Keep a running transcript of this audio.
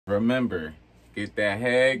Remember, get that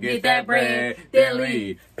head, get that bread, then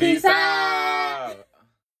leave. Peace out.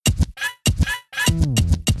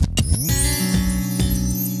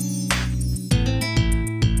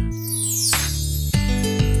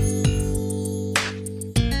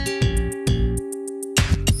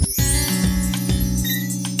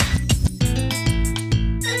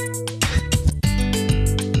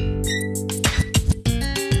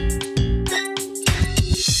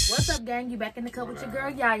 What's up, gang? You back in the cup with your girl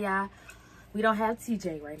Yaya. We don't have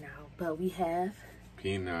TJ right now, but we have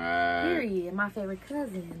Peanut. Period, my favorite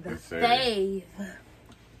cousin, the Yes, sir. fave.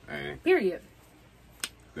 Hey, Period.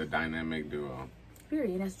 the dynamic duo.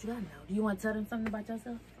 Period. That's what you gotta know. Do you want to tell them something about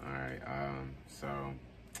yourself? Alright, so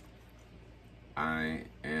I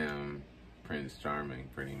am Prince Charming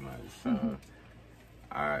pretty much. So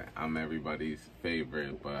I'm everybody's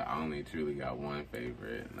favorite, but I only truly got one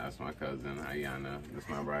favorite, and that's my cousin Ayana. That's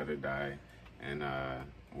my ride or die. And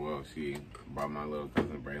well, she brought my little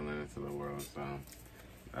cousin Braylon into the world, so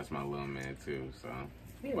that's my little man too. So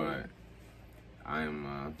Period. but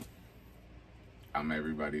I'm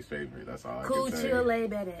everybody's favorite. That's all Cool, I can say. chill, laid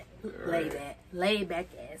back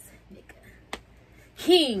ass nigga.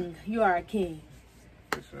 King, you are a king.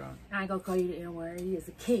 For sure. I ain't gonna call you the N-word. He is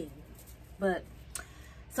a king. But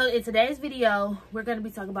so in today's video, we're gonna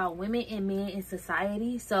be talking about women and men in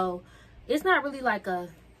society. So it's not really like a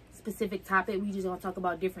specific topic. We just gonna talk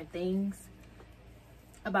about different things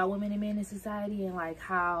about women and men in society and like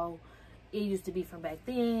how it used to be from back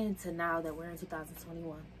then to now that we're in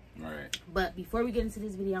 2021. Right. But before we get into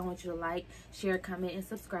this video, I want you to like, share, comment, and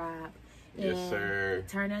subscribe. Yes, And sir.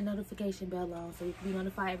 turn that notification bell on so you can be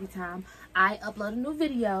notified every time I upload a new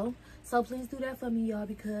video. So please do that for me, y'all,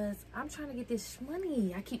 because I'm trying to get this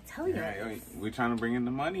money. I keep telling you. Yeah, we're trying to bring in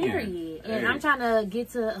the money. Period. And I'm trying to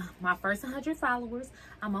get to my first 100 followers.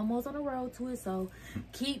 I'm almost on the road to it, so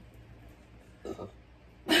keep...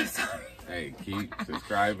 Sorry. Hey, keep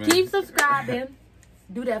subscribing. Keep subscribing.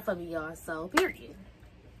 Do that for me, y'all. So, period.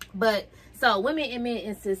 But, so, women and men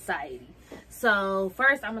in society. So,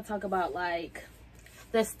 first, I'm going to talk about, like,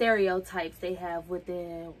 the stereotypes they have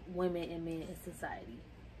within women and men in society.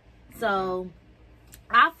 So,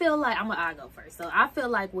 I feel like, I'll go first. So, I feel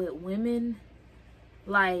like with women,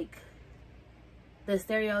 like, the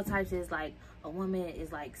stereotypes is, like, a woman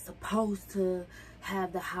is, like, supposed to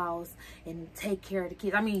have the house and take care of the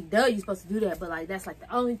kids. I mean, duh, you're supposed to do that, but like that's like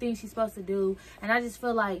the only thing she's supposed to do. And I just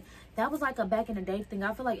feel like that was like a back in the day thing.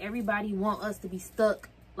 I feel like everybody want us to be stuck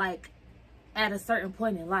like at a certain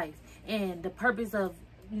point in life, and the purpose of,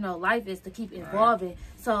 you know, life is to keep evolving. Right.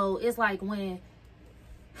 So it's like when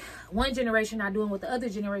one generation not doing what the other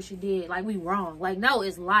generation did, like we wrong. Like, no,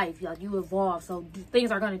 it's life. Like, you evolve, so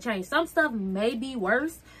things are going to change. Some stuff may be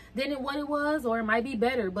worse than what it was, or it might be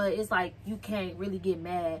better, but it's like you can't really get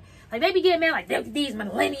mad. Like, they be getting mad like, these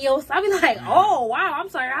millennials. I be like, oh wow, I'm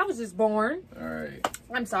sorry, I was just born. All right.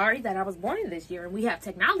 I'm sorry that I was born in this year and we have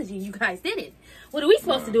technology. You guys didn't. What are we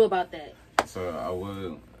supposed to do about that? So I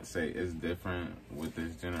would say it's different with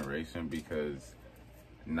this generation, because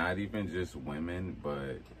not even just women,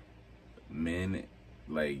 but men,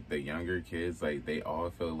 like the younger kids, like they all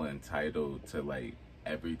feel entitled to like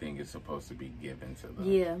everything is supposed to be given to them.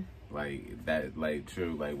 Yeah. Like that, like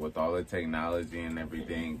true, like with all the technology and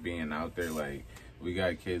everything being out there, like we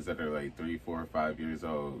got kids that are like 3, 4, 5 years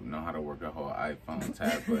old, know how to work a whole iPhone,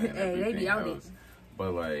 tablet, and everything else.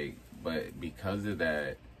 But because of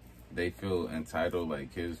that, they feel entitled.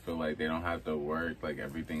 Like kids feel like they don't have to work. Like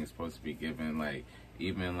everything's supposed to be given. Like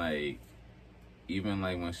even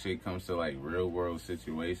when shit comes to like real world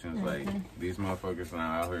situations, like these motherfuckers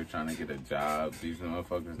not out here trying to get a job. These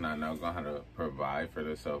motherfuckers not know how to provide for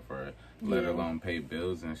themselves, or let alone pay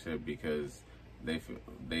bills and shit, because they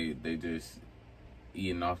just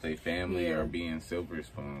eating off their family or being silver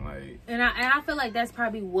spoon. Like, and I feel like that's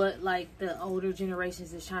probably what like the older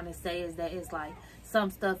generations is trying to say, is that it's like some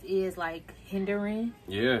stuff is like hindering.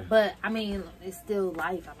 Yeah. But I mean, it's still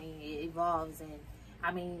life. I mean, it evolves, and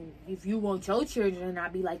I mean, if you want your children to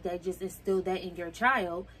not be like that, just instill that in your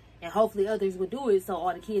child, and hopefully others will do it so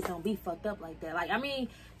all the kids don't be fucked up like that. Like, I mean,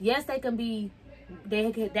 yes, they can be,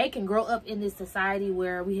 they can grow up in this society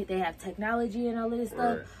where they have technology and all of this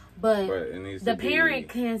stuff, but the parent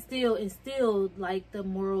can still instill like the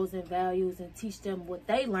morals and values and teach them what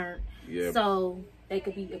they learned, so they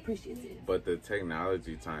could be appreciative. But the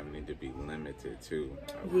technology time need to be limited too,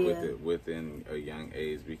 within a young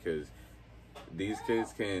age, because these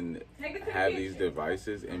kids can have these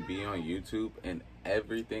devices and be on YouTube, and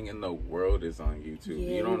everything in the world is on YouTube.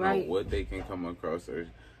 You don't know what they can come across, or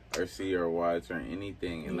or see or watch or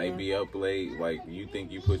anything, and they be up late. Like, you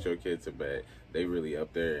think you put your kid to bed, they really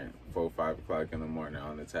up there 4-5 o'clock in the morning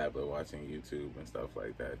on the tablet watching YouTube and stuff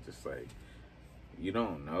like that. Just like, you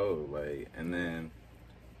don't know, like, and then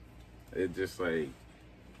it just like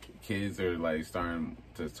kids are like starting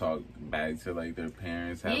to talk back to like their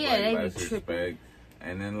parents, have like less respect,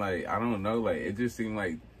 and then like I don't know, like it just seemed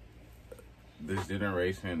like this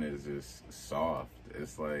generation is just soft.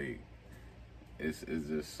 It's like it's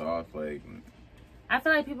just soft. Like, I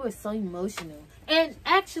feel like people are so emotional, and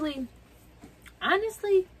actually,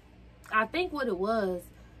 honestly, I think what it was,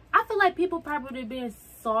 I feel like people probably would have been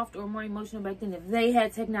soft or more emotional back then if they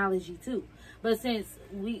had technology too. But since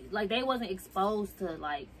they wasn't exposed to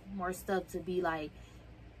like more stuff to be like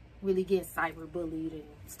really get cyber bullied and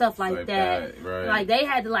stuff like that. Right. Like they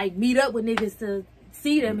had to like meet up with niggas to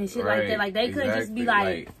see them and shit like that. Like they couldn't just be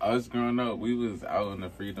like us growing up. We was out in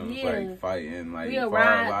the freedoms, like fighting, like we'll for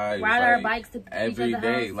our lives, ride our bikes to every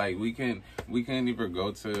day. House. Like we can't even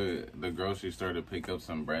go to the grocery store to pick up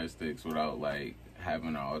some breadsticks without like having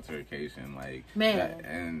an altercation, like that.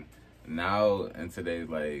 And now in today's,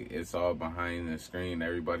 like, it's all behind the screen.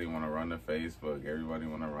 Everybody want to run to Facebook. Everybody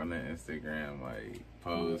want to run to Instagram, like,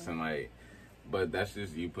 post and, like, but that's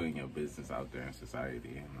just you putting your business out there in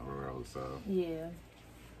society and the world, so. Yeah.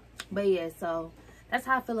 But, yeah, so that's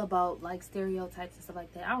how I feel about, like, stereotypes and stuff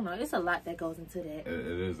like that. I don't know. It's a lot that goes into that. It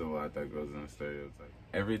is a lot that goes into stereotypes.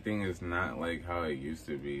 Everything is not, like, how it used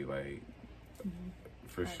to be, like,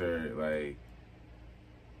 for sure, like,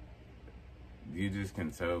 you just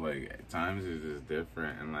can tell, like, times is just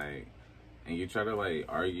different, and, like, and you try to, like,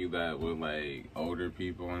 argue that with, like, older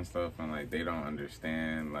people and stuff, and, like, they don't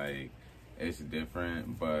understand, like, it's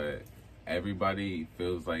different, but everybody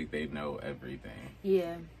feels like they know everything.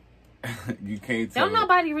 Yeah. You can't tell. Don't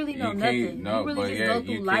nobody really know nothing. No, you really just go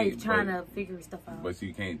through life trying to figure stuff out. But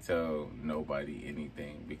you can't tell nobody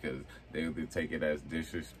anything because they either take it as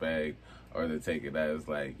disrespect or they take it as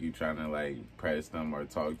like you trying to like press them or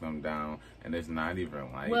talk them down, and it's not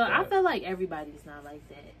even like well, that. I feel like everybody's not like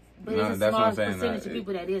that. But no, it's a small percentage of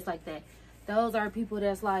people that is like that. Those are people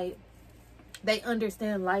that's like, they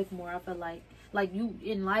understand life more. I feel like you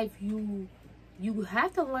in life, you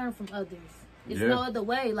have to learn from others. It's no other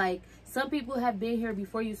way. Like, some people have been here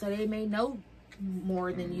before you, so they may know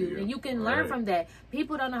more than you, and you can learn from that.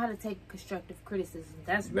 People don't know how to take constructive criticism.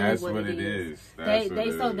 That's really what it is.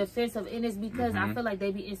 They so defensive, and it's because I feel like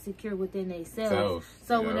they be insecure within themselves.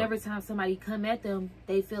 So whenever time somebody come at them,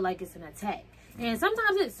 they feel like it's an attack. And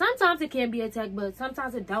sometimes it can be attack, but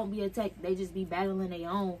sometimes it don't be attack. They just be battling their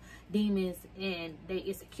own demons, and they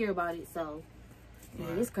insecure about it. So yeah,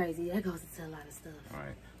 it's crazy. That goes into a lot of stuff.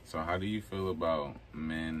 Right. So how do you feel about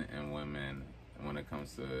men and women when it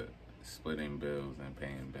comes to splitting bills and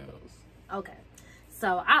paying bills? Okay.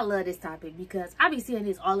 So I love this topic because I be seeing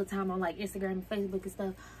this all the time on like Instagram and Facebook and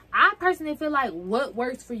stuff. I personally feel like what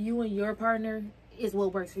works for you and your partner is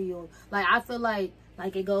what works for you. Like, I feel like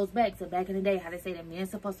it goes back to back in the day how they say that men's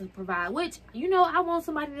supposed to provide, which, you know, I want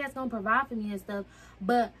somebody that's going to provide for me and stuff,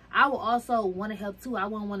 but I will also want to help too. I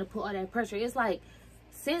won't want to put all that pressure. It's like,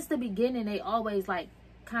 since the beginning, they always like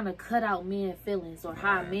kind of cut out men feelings or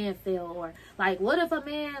how men feel, or like, what if a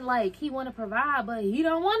man like he want to provide but he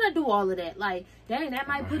don't want to do all of that? Like, dang, that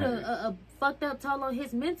might put a fucked up toll on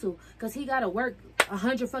his mental, because he got to work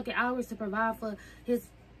 100 fucking hours to provide for his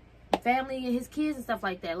family and his kids and stuff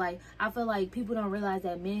like that. Like, I feel like people don't realize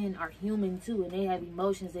that men are human too, and they have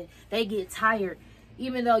emotions and they get tired,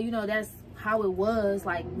 even though, you know, that's how it was.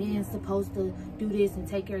 Like, men's supposed to do this and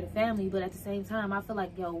take care of the family, but at the same time, I feel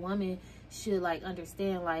like your woman should like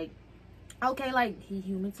understand, like, okay, like, he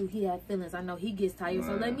human too, he have feelings, I know he gets tired,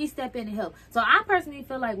 so let me step in and help. So I personally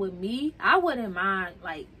feel like with me, I wouldn't mind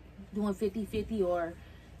like doing 50-50 or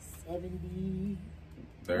 70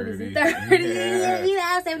 30 you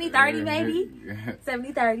know, 70-30 maybe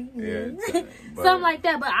 70-30 yeah. Something like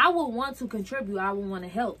that. But I would want to contribute, I would want to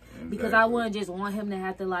help, because I wouldn't just want him to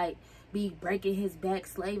have to like be breaking his back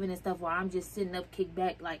slaving and stuff while I'm just sitting up kicked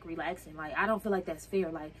back like relaxing. Like, I don't feel like that's fair.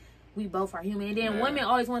 Like, we both are human. And then women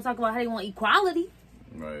always want to talk about how they want equality.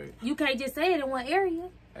 Right. You can't just say it in one area.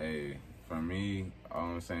 Hey, for me, all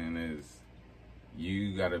I'm saying is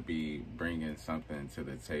you gotta be bringing something to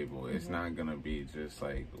the table. It's not gonna be just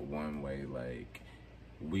like one way. Like,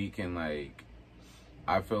 we can, like,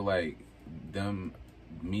 I feel like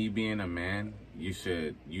me being a man, you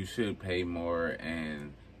should pay more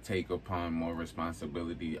and take upon more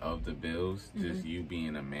responsibility of the bills, just you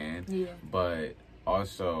being a man. Yeah. But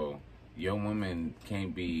also, your woman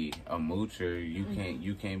can't be a moocher.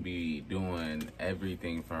 You can't be doing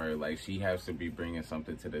everything for her. Like, she has to be bringing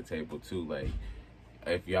something to the table too. Like,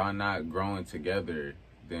 if y'all not growing together,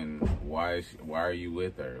 then why are you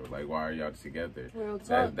with her? Like, why are y'all together? Real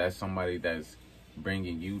talk. That's somebody that's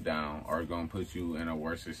bringing you down or gonna put you in a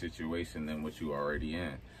worse situation than what you already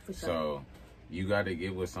in. For sure. So you got to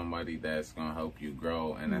get with somebody that's gonna help you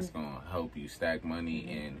grow and that's gonna help you stack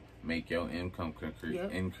money and make your income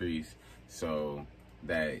increase, so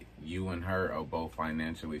that you and her are both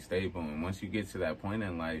financially stable. And once you get to that point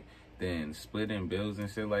in life, then splitting bills and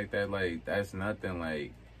shit like that, like, that's nothing.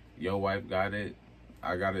 Like, your wife got it,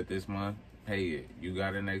 I got it this month, pay it. You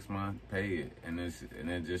got it next month, pay it. And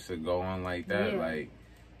it just should go on like that. Like,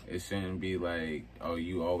 it shouldn't be like, oh,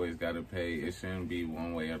 you always gotta pay. It shouldn't be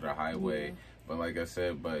one way or the highway. But like I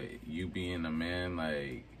said, but you being a man,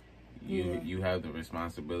 like, you have the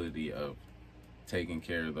responsibility of taking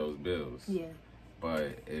care of those bills. Yeah.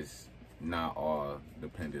 But it's not all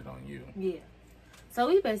dependent on you. Yeah. So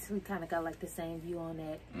we basically kind of got like the same view on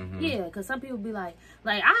that. Yeah, because some people be like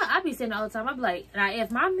I be saying all the time, I be like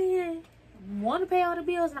if my man want to pay all the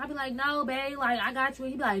bills, and I be like, no, babe, like, I got you.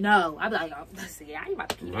 And he be like, no. I be like, oh, see, I ain't about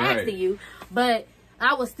to keep asking you. But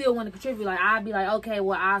I would still want to contribute. Like, I'd be like, okay,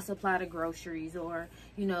 well, I'll supply the groceries, or,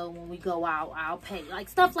 you know, when we go out, I'll pay. Like,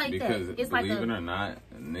 stuff like that. Because believe it or not,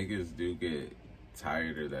 niggas do get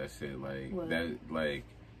tired of that shit. Like, that, like,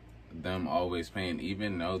 them always paying,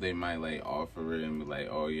 even though they might, like, offer it and be like,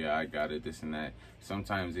 oh, yeah, I got it, this and that.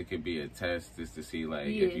 Sometimes it could be a test just to see, like,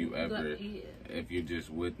 if you ever, if you're just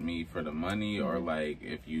with me for the money, or, like,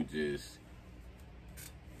 if you just,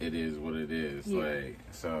 it is what it is. Like,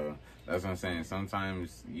 so that's what I'm saying.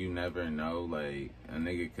 Sometimes you never know. Like, a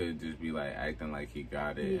nigga could just be like acting like he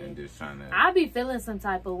got it and just trying to. I be feeling some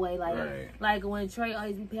type of way, like, like when Trey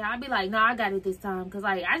always be paying, I be like, no, I got it this time, cause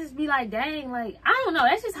like I just be like, dang, like, I don't know.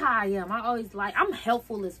 That's just how I am. I always like, I'm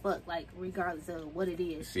helpful as fuck, like, regardless of what it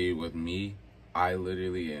is. See, with me, I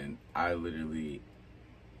literally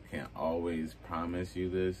can always promise you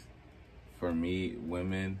this. For me,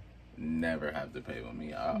 women never have to pay with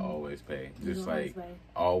me. I always pay. Just like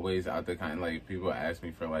always out the kind, like, people ask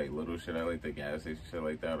me for like little shit at like the gas station, shit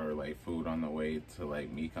like that, or like food on the way to like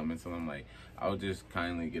me coming to them. Like, I'll just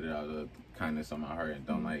kindly get it out of kindness of my heart and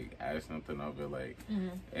don't like ask nothing of it. Like,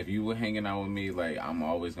 if you were hanging out with me, like, I'm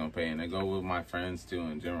always gonna pay. And I go with my friends too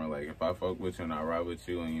in general. Like, if I fuck with you and I ride with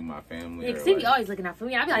you and you my family, yeah, he be always looking out for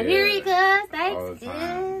me. I be like, here he goes, thanks. All the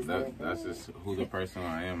time. That's just who the person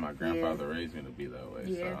I am. My grandfather raised me to be that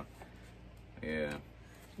way. So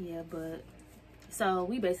yeah, but so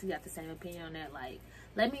we basically got the same opinion on that. Like,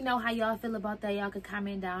 let me know how y'all feel about that. Y'all can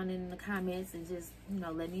comment down in the comments and just, you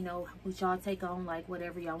know, let me know what y'all take on, like,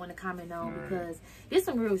 whatever y'all want to comment on, because this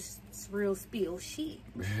some real spill shit,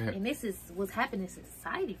 and this is what's happening in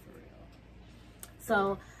society for real.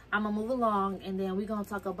 So I'm gonna move along, and then we're gonna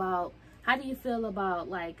talk about, how do you feel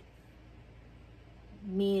about like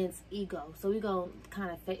men's ego? So we're gonna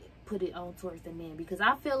kind of put it on towards the men, because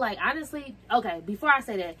I feel like, honestly, okay, before I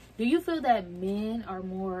say that, do you feel that men are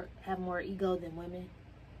have more ego than women?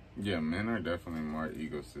 Yeah, men are definitely more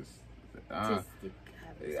egotistic.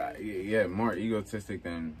 Yeah, more egotistic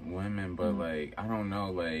than women, but like, I don't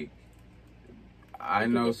know, like, I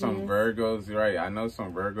know some Virgos, right? I know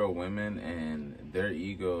some Virgo women, and their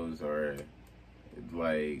egos are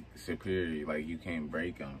like superior. Like, you can't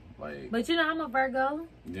break them. Like, but you know, I'm a Virgo.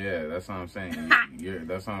 Yeah, that's what I'm saying.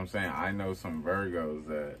 That's what I'm saying. I know some Virgos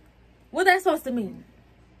that. What that's supposed to mean?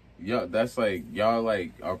 Yeah, that's like, y'all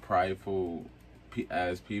like are prideful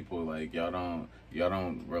as people. Like, y'all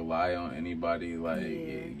don't rely on anybody. Like,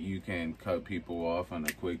 you can cut people off on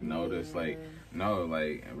a quick notice. Like, no,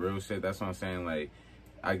 like, real shit. That's what I'm saying. Like,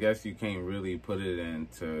 I guess you can't really put it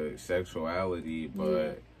into sexuality,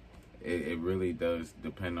 but it really does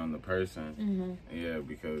depend on the person. Yeah,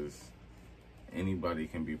 because anybody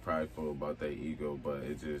can be prideful about their ego, but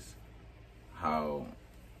it's just how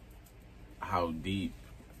deep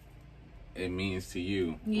it means to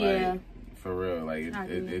you. Like, for real, like,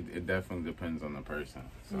 it definitely depends on the person.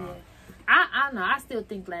 So I know, I still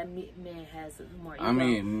think like men has more ego. I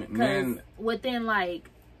mean, men within like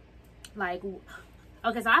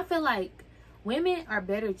okay, so I feel like women are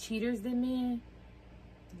better cheaters than men.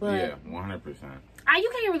 But 100%.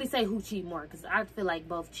 You can't really say who cheat more, because I feel like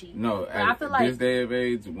both cheat. No, I feel like this day of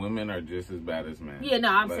age, women are just as bad as men. Yeah, no,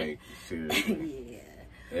 I'm like, saying seriously.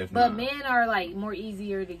 But men are like more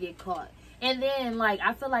easier to get caught. And then like,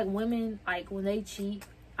 I feel like women, like, when they cheat,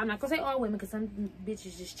 I'm not gonna say all women, because some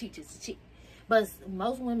bitches just cheat just to cheat. But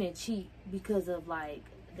most women cheat because of like,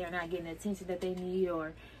 they're not getting the attention that they need,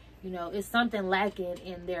 or, you know, it's something lacking,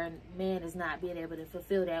 and their man is not being able to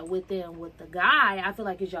fulfill that with them. With the guy, I feel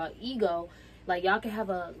like it's y'all ego. Like, y'all can have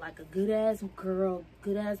a good ass girl,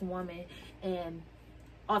 good ass woman, and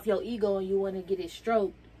off your ego and you want to get it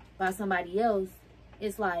stroked by somebody else,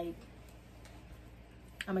 it's like,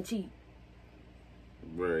 I'm a cheat.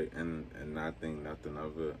 Right, and not think nothing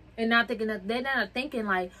of it. And not thinking that they're not thinking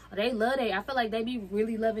like, oh, they love they. I feel like they be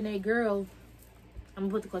really loving their girl. I'm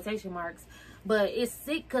gonna put the quotation marks, but it's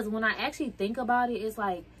sick because when I actually think about it, it's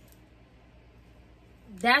like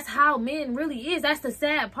that's how men really is. That's the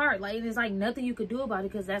sad part. Like it's like nothing you could do about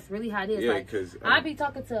it because that's really how it is. Yeah, like because I be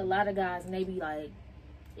talking to a lot of guys and they be like,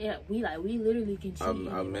 yeah, we literally can cheat.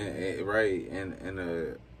 I mean, right, and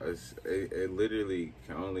it literally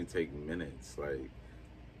can only take minutes, like,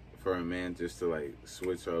 for a man just to like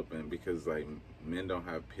switch up, and because like men don't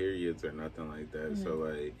have periods or nothing like that, so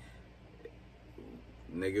like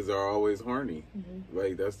niggas are always horny.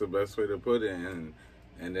 Like that's the best way to put it,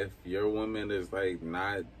 and if your woman is like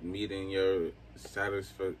not meeting your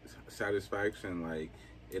satisfaction, like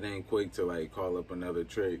it ain't quick to like call up another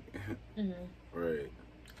trick. Right.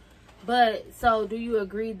 But so do you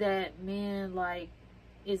agree that men like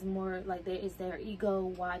is more like is their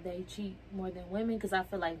ego why they cheat more than women? Because I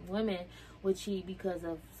feel like women would cheat because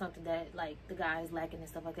of something that like the guy is lacking and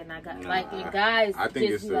stuff like that. And I got guys. I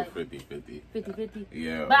think it's still like 50-50. 50-50.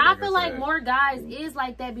 Yeah. But I feel like more guys is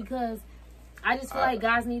like that because I just feel like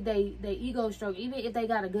guys need their ego stroke. Even if they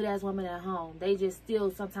got a good ass woman at home, they just still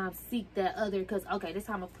sometimes seek that other. Because okay, this is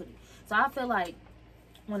how I'm gonna put it. So I feel like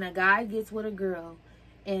when a guy gets with a girl,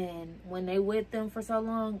 and when they with them for so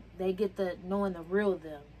long, they get the knowing the real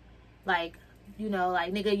them. Like, you know,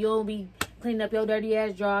 like, nigga, you don't be cleaning up your dirty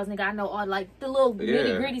ass drawers. Nigga, I know all, like, the little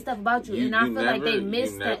nitty gritty stuff about you. And I feel like they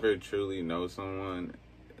miss that. You never truly know someone,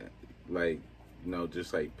 like, you know,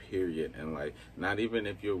 just like, period. And, like, not even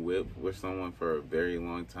if you're with someone for a very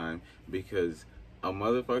long time. Because a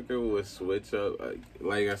motherfucker will switch up.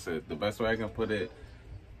 Like I said, the best way I can put it,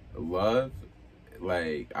 love.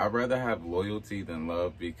 Like, I'd rather have loyalty than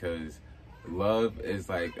love because love is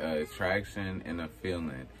like a attraction and a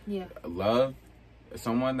feeling. Yeah. Love,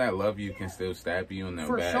 someone that love you can still stab you in the back.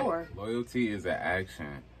 For sure. Loyalty is an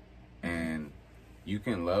action. And you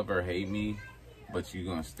can love or hate me, but you're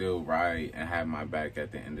going to still ride and have my back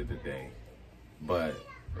at the end of the day. But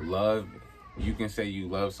love, you can say you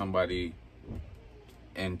love somebody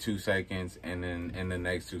in 2 seconds, and then in the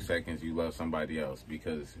next 2 seconds you love somebody else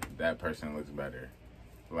because that person looks better.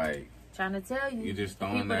 Like, trying to tell you, you're just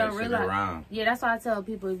throwing that shit around. Yeah, that's why I tell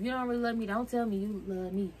people, if you don't really love me, don't tell me you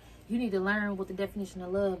love me. You need to learn what the definition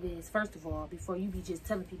of love is first of all before you be just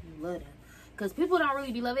telling people you love them. Because people don't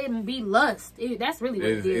really be love, it be lust. That's really what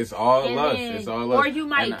it is. It's all lust. It's all lust. Or you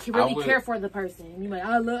might really care for the person. You might,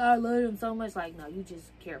 I love them so much. Like, no, you just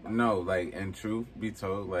care about them. No, like, and truth be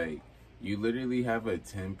told, like, you literally have a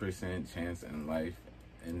 10% chance in life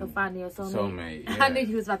of finding your soulmate. Yeah. I knew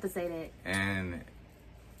you was about to say that.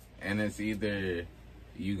 And it's either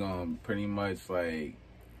you gonna pretty much like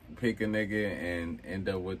pick a nigga and end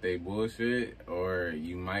up with they bullshit, or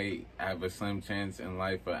you might have a slim chance in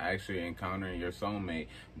life of actually encountering your soulmate.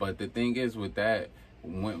 But the thing is with that,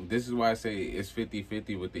 this is why I say it's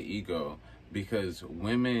 50-50 with the ego, because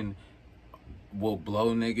women will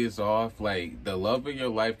blow niggas off. Like, the love of your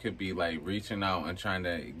life could be like reaching out and trying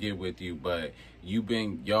to get with you, but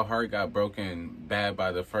your heart got broken bad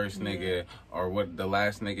by the first nigga or what the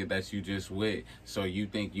last nigga that you just with, so you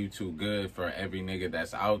think you too good for every nigga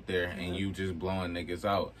that's out there, and you just blowing niggas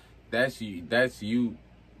out. That's you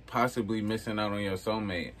possibly missing out on your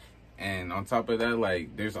soulmate. And on top of that,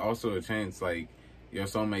 like, there's also a chance like your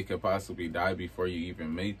soulmate could possibly die before you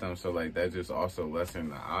even meet them, so like that just also lessen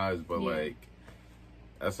the odds. But like,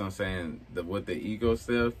 that's what I'm saying. With the ego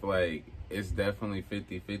stuff, like, it's definitely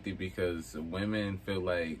 50-50 because women feel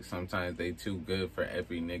like sometimes they too good for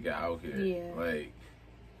every nigga out here. Yeah. Like,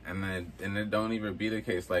 and it don't even be the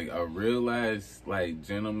case. Like, a real ass, like,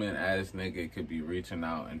 gentleman ass nigga could be reaching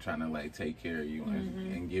out and trying to like take care of you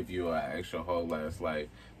and give you an extra whole ass life.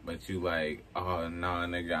 But you like, oh nah,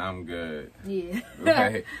 nigga, I'm good. Yeah.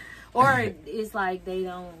 Like, or it's like they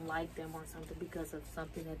don't like them or something because of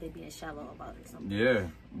something that they being shallow about or something. Yeah,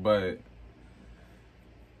 but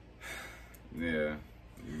yeah.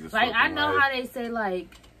 Like, I know how they say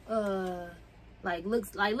like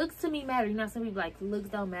looks to me matter. You know, some people like looks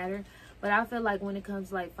don't matter, but I feel like when it comes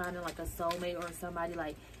to like finding like a soulmate or somebody,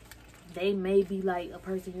 like they may be like a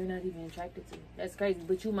person you're not even attracted to. That's crazy,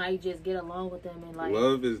 but you might just get along with them and like.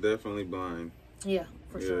 Love is definitely blind. Yeah,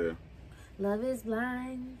 for sure. Love is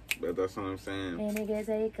blind. But that's what I'm saying. And it can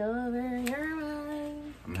take over your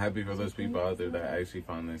mind. I'm happy for those people out there that actually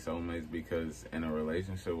find their soulmates, because in a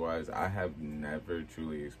relationship wise, I have never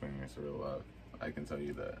truly experienced real love. I can tell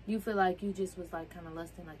you that. You feel like you just was like kind of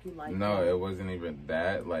lusting, like you like. No, it wasn't even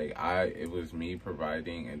that. Like it was me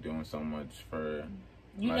providing and doing so much for.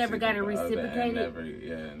 You never got it reciprocated. Never,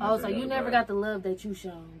 yeah. Oh, so you never got the love that you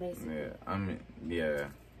shown, basically. Yeah, I mean, yeah,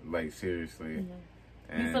 like seriously.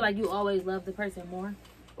 You feel like you always love the person more.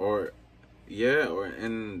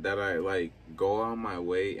 And that I like go on my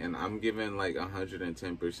way and I'm giving like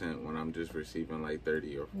 110% when I'm just receiving like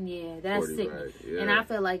 30 or 40 that's sick. Yeah. And I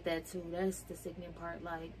feel like that too. That's the sickening part.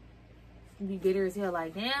 Like, you be bitter as hell.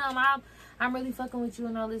 Like, damn, I'm really fucking with you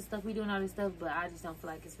and all this stuff. We doing all this stuff, but I just don't feel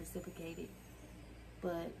like it's reciprocated.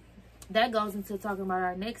 But that goes into talking about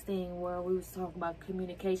our next thing, where we was talking about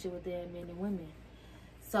communication within men and women.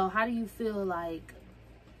 So how do you feel like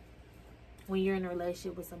when you're in a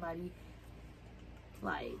relationship with somebody?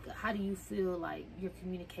 Like, how do you feel like your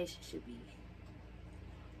communication should be?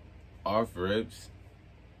 Off rips,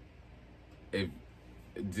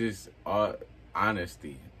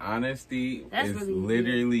 honesty. Honesty is really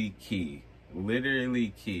literally key.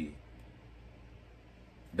 Literally key.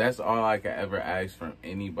 That's all I could ever ask from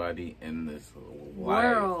anybody in this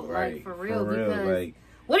world, life, right? Like, for real, because like,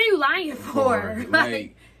 what are you lying for?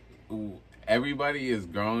 Like, everybody is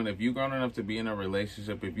grown. If you're grown enough to be in a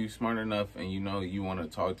relationship, if you're smart enough and you know you want to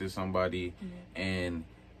talk to somebody, and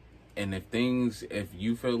if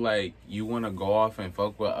you feel like you want to go off and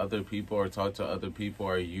fuck with other people or talk to other people,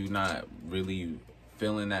 or you not really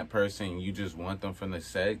feeling that person, you just want them for the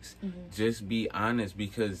sex, just be honest,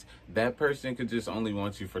 because that person could just only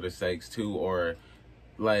want you for the sex too, or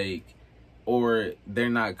they're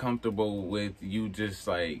not comfortable with you just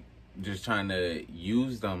trying to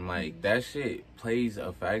use them. Like, that shit plays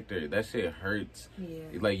a factor. That shit hurts.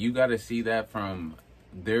 Like, you gotta see that from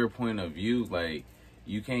their point of view. Like,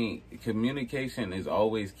 you can't, communication is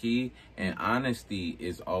always key, and honesty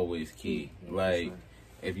is always key. Like,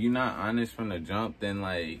 if you're not honest from the jump, then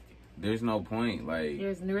like there's no point. Like,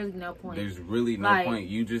 there's really no point. There's really no point.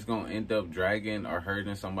 You just gonna end up dragging or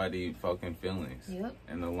hurting somebody's fucking feelings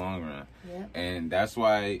in the long run. And that's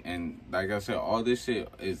why, and like I said, all this shit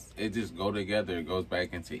it just go together. It goes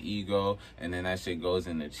back into ego, and then that shit goes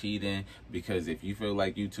into cheating, because if you feel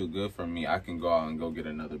like you too good for me, I can go out and go get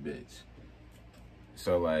another bitch.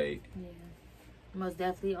 So like, most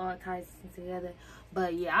definitely all ties together.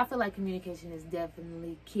 But yeah, I feel like communication is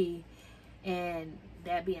definitely key, and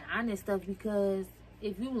that being honest stuff, because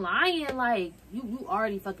if you lying, like, you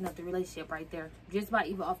already fucking up the relationship right there, just by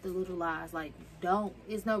even off the little lies. Like,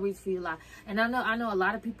 it's no reason for you to lie. And I know a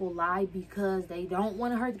lot of people lie because they don't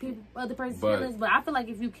want to hurt the other person's feelings, but I feel like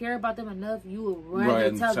if you care about them enough, you will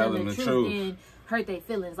rather tell them the truth and hurt their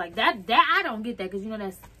feelings. Like, that I don't get that, because you know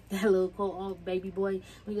that's that little quote, oh, baby boy,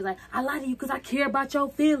 when you're like, I lie to you because I care about your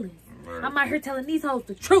feelings. I'm out here telling these hoes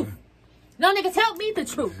the truth. No, nigga, tell me the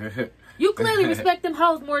truth. You clearly respect them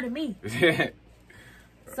hoes more than me.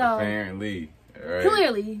 So apparently, right.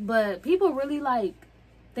 Clearly, but people really like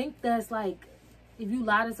think that's like, if you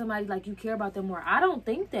lie to somebody, like, you care about them more. I don't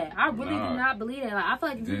think that. I really do not believe that. Like, I feel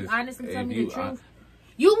like if you honestly tell me the truth,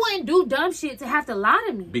 you wouldn't do dumb shit to have to lie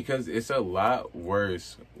to me. Because it's a lot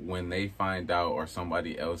worse when they find out or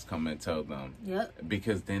somebody else come and tell them.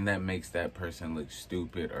 Because then that makes that person look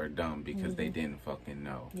stupid or dumb because they didn't fucking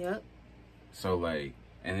know. So like,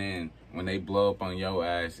 and then when they blow up on your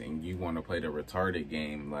ass and you want to play the retarded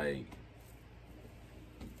game, like,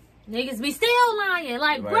 niggas be still lying.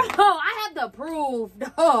 Like, bro, I have the proof,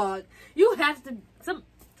 dog. You have to,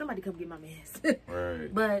 somebody come get my mess.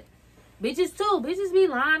 Right. But bitches too. Bitches be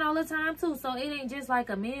lying all the time too. So it ain't just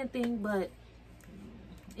like a man thing, but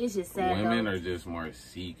it's just sad. Women are just more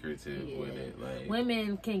secretive with it. Like,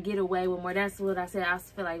 women can get away with more. That's what I said. I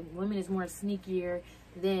feel like women is more sneakier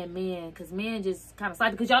than men, because men just kind of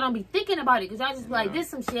slide, because y'all don't be thinking about it, because y'all just be like, this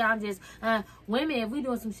some shit, I'm just women, if we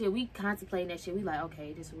doing some shit, we contemplating that shit. We like,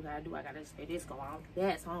 okay, this is what I do, I gotta say this, go on, do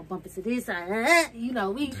that, so I don't bump into this, you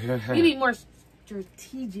know, we be more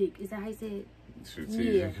strategic. Is that how you say it?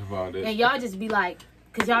 Strategic about it. And y'all just be like,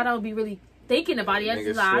 because y'all don't be really thinking about it.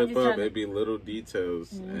 Niggas slip up. They be little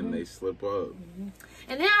details, and they slip up.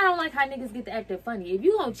 And then I don't like how niggas get to acting funny. If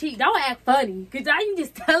you gonna cheat, don't act funny, because now you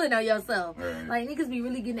just telling on yourself. Right. Like, niggas be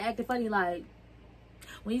really getting to acting funny, like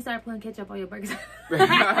when you start putting ketchup on your burgers.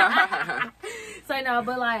 So no,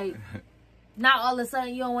 but like, not all of a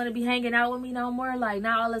sudden you don't want to be hanging out with me no more. Like,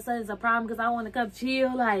 not all of a sudden it's a problem because I want to come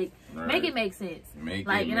chill. Like, make it make sense.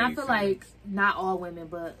 I feel like not all women,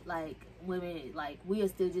 but like women, like, we'll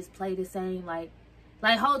still just play the same. Like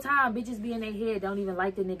whole time bitches be in their head, don't even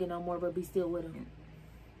like the nigga no more, but be still with him.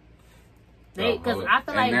 Because I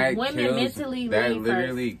feel like women mentally that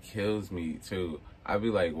literally kills me too. I be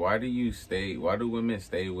like, why do women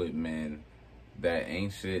stay with men that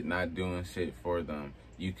ain't shit, not doing shit for them.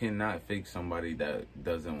 You cannot fix somebody that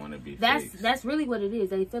doesn't want to be fixed. That's really what it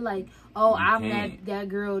is. They feel like, oh, I'm that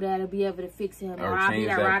girl that'll be able to fix him, or I'll be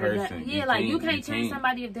that rider. Yeah, like you can't change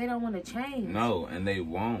somebody if they don't want to change. No, and they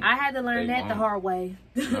won't. I had to learn that the hard way.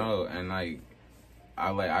 No, and like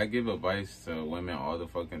I give advice to women all the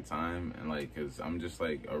fucking time, and like, cause I'm just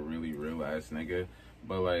like a really real ass nigga.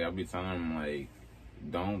 But like, I be telling them like,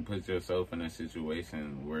 don't put yourself in a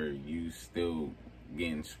situation where you still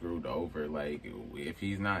getting screwed over. Like, if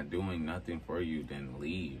he's not doing nothing for you, then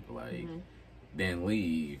leave. Like, then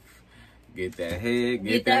leave. Get that head,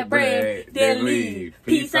 get that bread, then leave.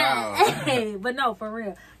 Peace out. Hey, but no, for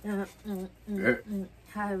real.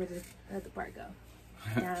 How did the part go?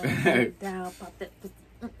 Down, pop that.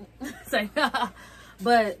 Say,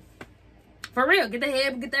 but for real, get the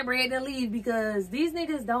head, get that bread, and leave, because these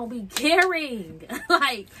niggas don't be caring.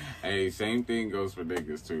 Like, hey, same thing goes for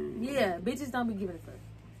niggas too. Yeah, bitches don't be giving a fuck.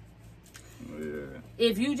 Yeah.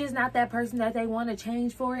 If you just not that person that they want to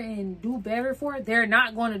change for and do better for, they're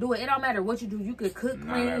not going to do it. It don't matter what you do. You could cook,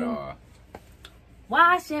 not clean, at all.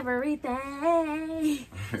 Wash everything,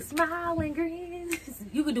 smile and grin.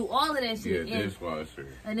 You could do all of that shit. Yeah, dishwasher.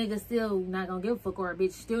 A nigga still not gonna give a fuck, or a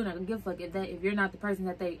bitch still not gonna give a fuck if you're not the person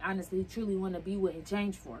that they honestly, truly want to be with and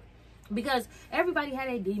change for. Because everybody had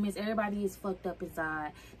their demons. Everybody is fucked up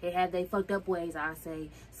inside. They have their fucked up ways, I say.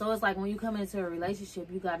 So it's like when you come into a relationship,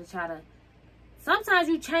 you gotta try to. Sometimes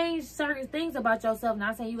you change certain things about yourself.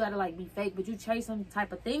 Not saying you gotta like be fake, but you change some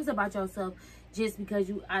type of things about yourself just because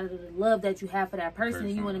you, out of the love that you have for that person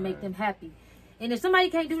and you want to make them happy. And if somebody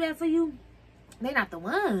can't do that for you, they're not the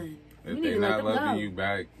one. If they're not loving you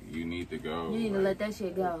back, you need to go. You need to let that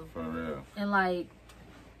shit go. For real. And like,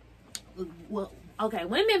 well, okay,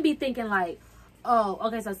 women be thinking like, oh,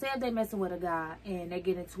 okay, so say if they messing with a guy and they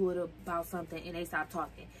get into it about something and they stop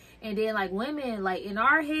talking. And then like women, like in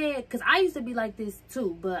our head, because I used to be like this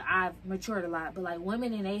too, but I've matured a lot. But like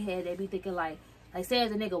women in their head, they be thinking like say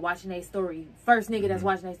as a nigga watching their story, first nigga that's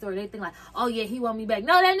watching their story, they think like, oh yeah, he want me back.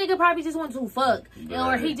 No, that nigga probably just want to fuck.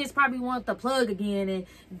 Or he just probably want the plug again and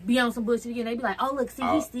be on some bullshit again. They be like, oh look, see,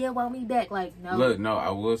 he still want me back. Like, no. Look, no, I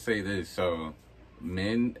will say this. So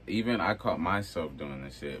men, even I caught myself doing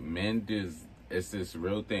this shit. Men it's this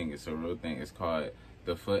real thing. It's a real thing. It's called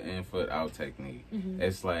the foot in, foot out technique.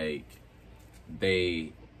 It's like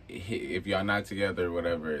if y'all not together or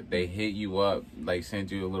whatever, they hit you up, like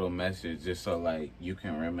send you a little message just so like you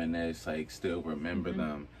can reminisce, like still remember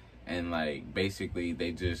them, and like basically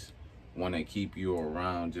they just want to keep you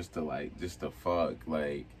around just to fuck,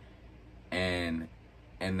 like, and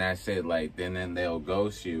that's it. Like then they'll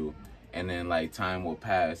ghost you, and then like time will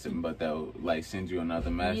pass, but they'll like send you another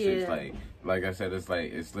message. Like I said,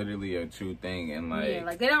 it's literally a true thing, and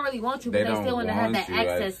like they don't really want you, but they still want to have that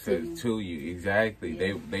access to you. Exactly.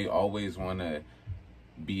 Yeah. They always want to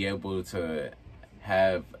be able to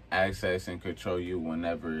have access and control you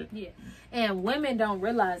whenever. Yeah. And women don't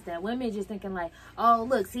realize that. Women just thinking like, oh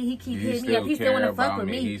look, see, he keep hitting me up. He still want to fuck with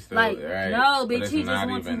me. Like, no, bitch, he just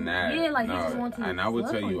want to. Yeah, like he just want to. And I would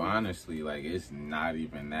tell you honestly, like it's not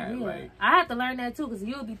even that. Yeah. Like I have to learn that too, because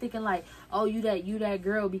you'll be thinking like, oh, you that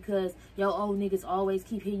girl because your old niggas always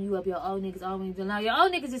keep hitting you up. Your old niggas always. Now your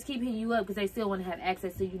old niggas just keep hitting you up because they still want to have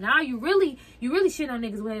access to you. Now you really shit on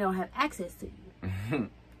niggas when they don't have access to you.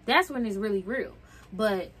 That's when it's really real.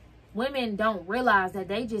 But women don't realize that.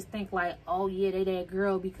 They just think like, oh yeah, they that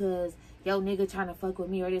girl because yo nigga trying to fuck with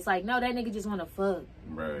me, or it's like, no, that nigga just want to fuck.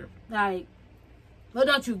 Right. Like, what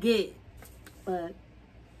don't you get? But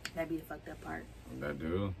that be the fucked up part. That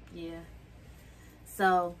do. Yeah.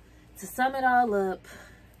 So to sum it all up,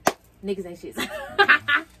 niggas ain't shit.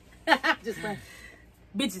 Just like,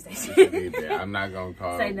 bitches ain't shit. I'm not gonna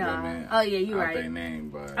call women. Oh yeah, you right. Their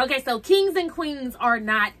name, but okay. So kings and queens are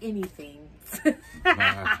not anything.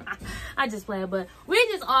 I just play, but we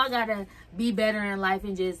just all gotta be better in life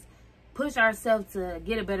and just push ourselves to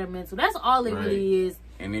get a better mental. That's all it really is.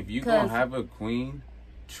 And if you gonna have a queen,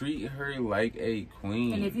 treat her like a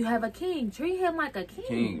queen. And if you have a king, treat him like a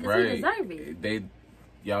king. Because he deserve it.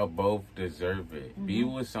 Y'all both deserve it. Be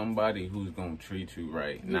with somebody who's gonna treat you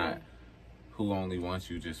right, not who only wants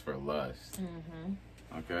you just for lust.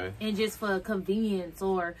 Okay? And just for convenience,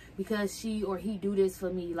 or because she or he do this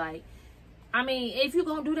for me. Like, I mean, if you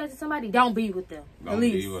gonna do that to somebody, don't be with them. Don't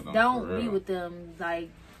be with them. Like,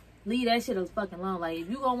 leave that shit fucking alone. Like, if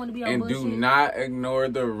you gonna want to be on bullshit, do not ignore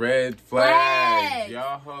the red flags.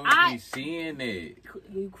 Y'all hoes be seeing it.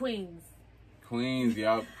 You queens,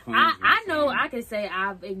 y'all queens. I know I can say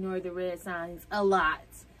I've ignored the red signs a lot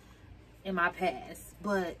in my past,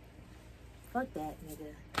 but fuck that,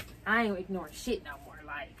 nigga. I ain't ignoring shit no more.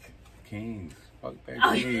 Like, kings. Fuck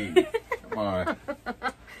that king. Come on.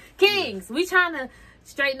 Kings. We trying to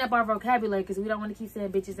straighten up our vocabulary because we don't want to keep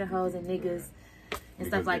saying bitches and hoes and niggas and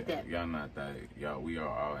stuff like that. Y'all not that. Y'all, we are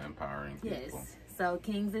all empowering people. Yes. So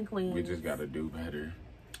kings and queens. We just gotta do better.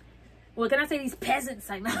 Well, can I say these peasants?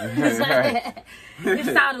 Like, no. It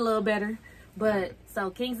sounded a little better. But, so,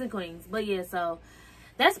 kings and queens. But, yeah, so,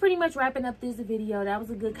 that's pretty much wrapping up this video. That was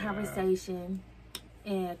a good conversation.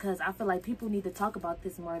 And, because I feel like people need to talk about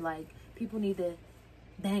this more. Like, people need to,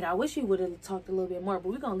 dang, I wish you would have talked a little bit more. But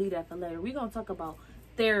we're going to leave that for later. We're going to talk about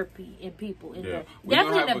therapy and people. In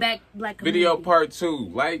definitely in the black community. Video part 2.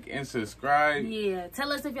 Like and subscribe. Yeah.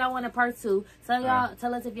 Tell us if y'all want a part 2. Tell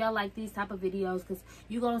us if y'all like these type of videos. Because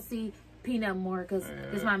you're going to see Peanut more because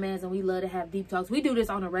it's my man's and we love to have deep talks. We do this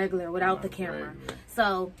on a regular without the camera.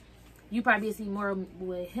 So you probably see more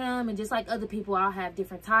with him, and just like other people, I'll have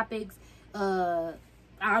different topics. I'll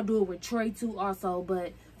do it with Troy too also,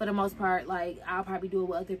 but for the most part, like, I'll probably do it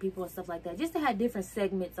with other people and stuff like that, just to have different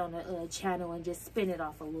segments on the channel and just spin it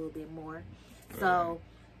off a little bit more. So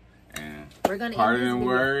and we're gonna parting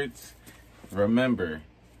words. Remember,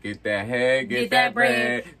 get that head, get that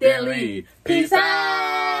bread, then leave. Peace out.